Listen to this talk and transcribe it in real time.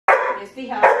Misty,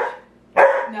 hush.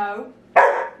 No.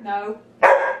 No.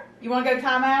 You want to go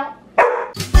time out?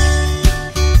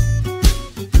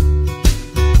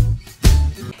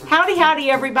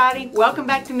 Howdy everybody. Welcome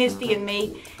back to Misty and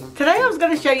Me. Today I was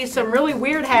going to show you some really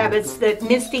weird habits that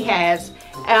Misty has.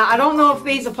 I don't know if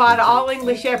these apply to all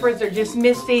English Shepherds or just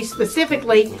Misty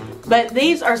specifically, but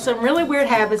these are some really weird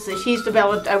habits that she's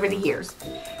developed over the years.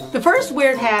 The first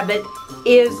weird habit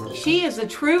is she is a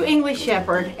true English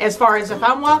Shepherd as far as if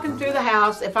I'm walking through the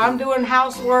house, if I'm doing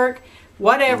housework,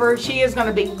 whatever, she is going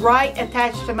to be right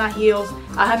attached to my heels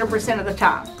 100% of the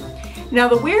time. Now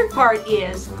the weird part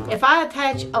is, if I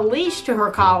attach a leash to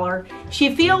her collar,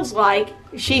 she feels like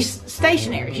she's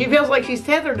stationary. She feels like she's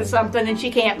tethered to something and she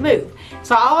can't move.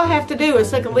 So all I have to do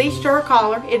is hook a leash to her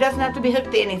collar. It doesn't have to be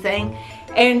hooked to anything.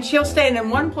 And she'll stand in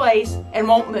one place and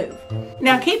won't move.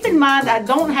 Now keep in mind, I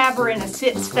don't have her in a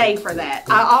sit-stay for that.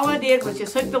 All I did was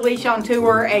just hook the leash onto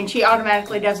her and she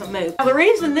automatically doesn't move. Now the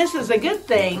reason this is a good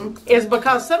thing is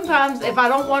because sometimes if I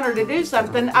don't want her to do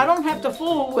something, I don't have to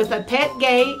fool with a pet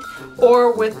gate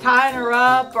or with tying her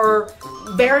up or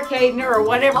barricading her or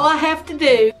whatever. All I have to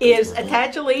do is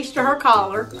attach a leash to her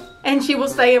collar and she will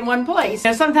stay in one place.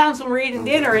 Now sometimes when we're eating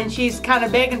dinner and she's kind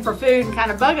of begging for food and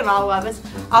kind of bugging all of us,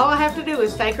 all I have to do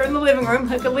is take her in the living room,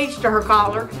 hook a leash to her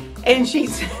collar, and she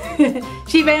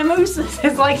vamooses.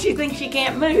 It's like she thinks she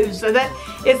can't move. So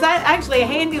it's actually a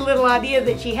handy little idea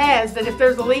that she has, that if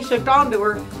there's a leash hooked onto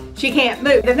her, she can't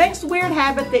move. The next weird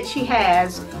habit that she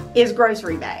has is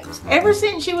grocery bags. Ever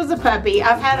since she was a puppy,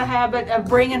 I've had a habit of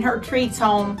bringing her treats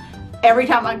home. Every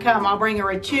time I come, I'll bring her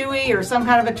a chewy or some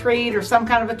kind of a treat or some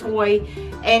kind of a toy,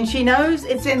 and she knows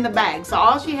it's in the bag. So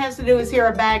all she has to do is hear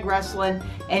a bag rustling,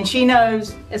 and she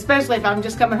knows, especially if I'm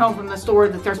just coming home from the store,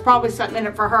 that there's probably something in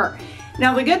it for her.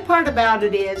 Now the good part about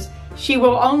it is she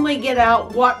will only get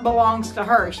out what belongs to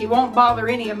her. She won't bother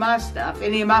any of my stuff,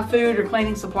 any of my food or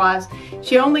cleaning supplies.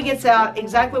 She only gets out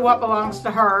exactly what belongs to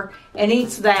her and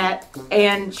eats that,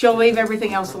 and she'll leave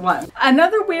everything else alone.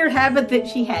 Another weird habit that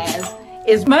she has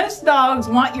is most dogs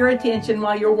want your attention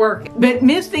while you're working. But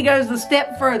Misty goes a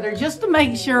step further just to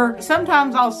make sure.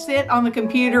 Sometimes I'll sit on the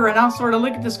computer and I'll sort of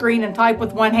look at the screen and type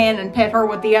with one hand and pet her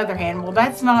with the other hand. Well,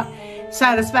 that's not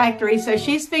satisfactory, so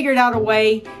she's figured out a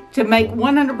way to make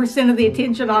 100% of the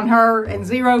attention on her and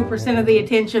 0% of the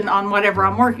attention on whatever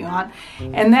I'm working on.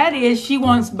 And that is, she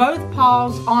wants both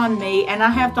paws on me and I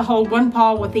have to hold one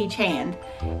paw with each hand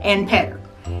and pet her.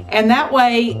 And that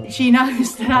way she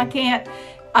knows that I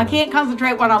can't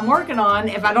concentrate what I'm working on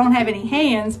if I don't have any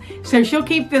hands, so she'll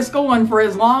keep this going for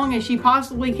as long as she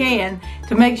possibly can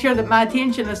to make sure that my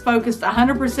attention is focused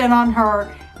 100% on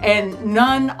her and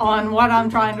none on what I'm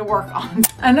trying to work on.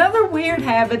 Another weird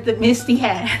habit that Misty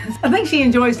has, I think she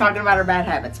enjoys talking about her bad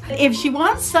habits. If she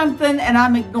wants something and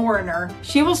I'm ignoring her,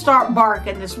 she will start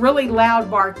barking, this really loud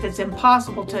bark that's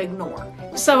impossible to ignore.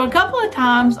 So a couple of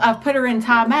times I've put her in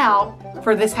timeout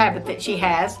for this habit that she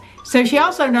has, so she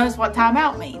also knows what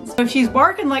timeout means. If she's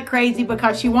barking like crazy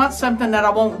because she wants something that I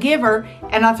won't give her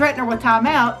and I threaten her with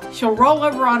timeout, she'll roll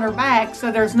over on her back,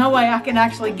 so there's no way I can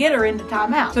actually get her into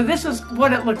timeout. So this is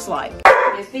what it looks like.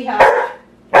 Misty, hush.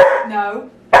 No.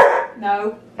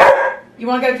 No. You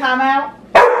want to go timeout?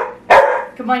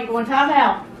 Come on, you want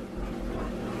timeout?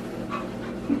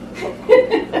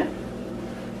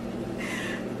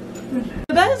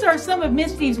 Those are some of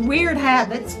Misty's weird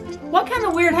habits. What kind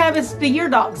of weird habits do your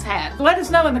dogs have? Let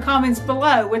us know in the comments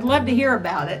below. We'd love to hear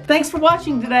about it. Thanks for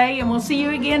watching today, and we'll see you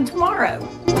again tomorrow.